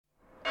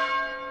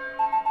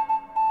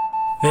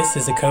This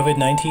is a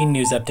COVID-19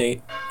 news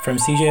update from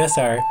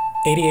CJSR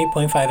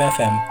 88.5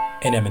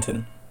 FM in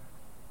Edmonton.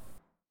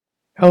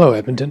 Hello,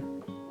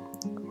 Edmonton.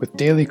 With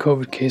daily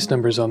COVID case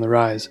numbers on the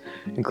rise,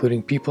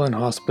 including people in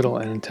hospital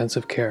and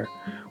intensive care,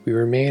 we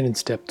remain in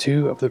step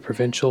 2 of the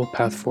provincial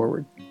path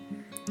forward.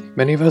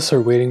 Many of us are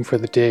waiting for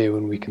the day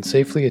when we can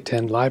safely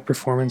attend live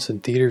performance in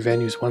theatre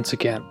venues once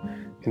again.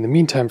 In the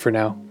meantime, for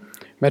now,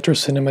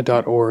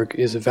 metrocinema.org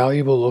is a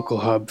valuable local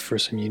hub for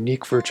some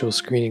unique virtual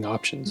screening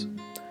options.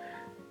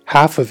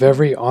 Half of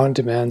every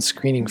on-demand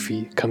screening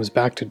fee comes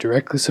back to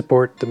directly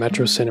support the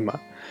Metro Cinema,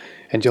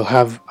 and you'll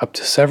have up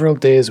to several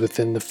days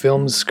within the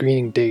film's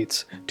screening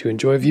dates to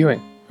enjoy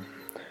viewing.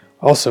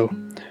 Also,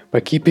 by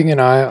keeping an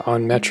eye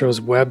on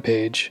Metro's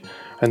webpage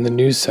and the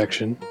news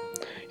section,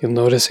 you'll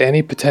notice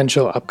any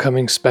potential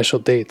upcoming special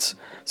dates,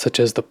 such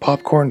as the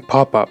Popcorn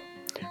Pop-Up,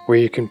 where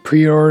you can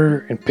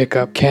pre-order and pick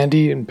up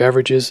candy and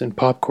beverages and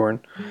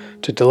popcorn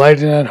to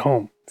delight in at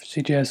home. For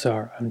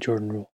CJSR, I'm Jordan Rule.